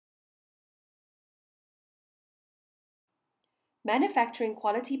Manufacturing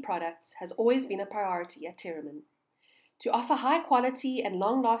quality products has always been a priority at TERRAVENT. To offer high quality and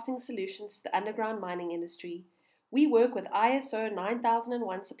long-lasting solutions to the underground mining industry, we work with ISO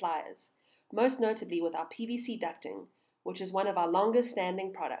 9001 suppliers, most notably with our PVC ducting, which is one of our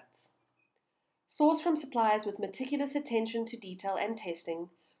longest-standing products. Sourced from suppliers with meticulous attention to detail and testing,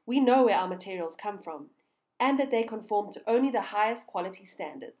 we know where our materials come from and that they conform to only the highest quality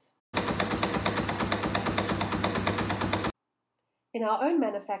standards. In our own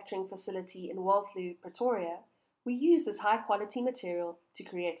manufacturing facility in Walthloo, Pretoria, we use this high-quality material to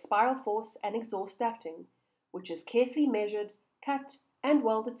create spiral force and exhaust ducting, which is carefully measured, cut, and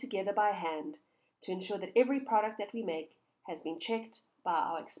welded together by hand to ensure that every product that we make has been checked by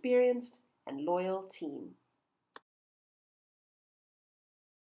our experienced and loyal team.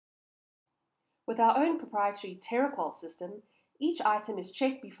 With our own proprietary TerraQual system, each item is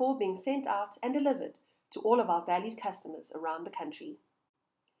checked before being sent out and delivered to all of our valued customers around the country.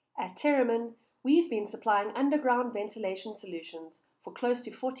 At TERRAVENT, we've been supplying underground ventilation solutions for close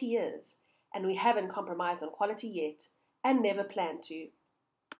to 40 years, and we haven't compromised on quality yet, and never plan to.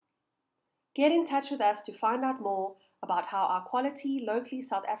 Get in touch with us to find out more about how our quality, locally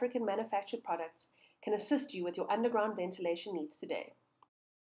South African manufactured products can assist you with your underground ventilation needs today.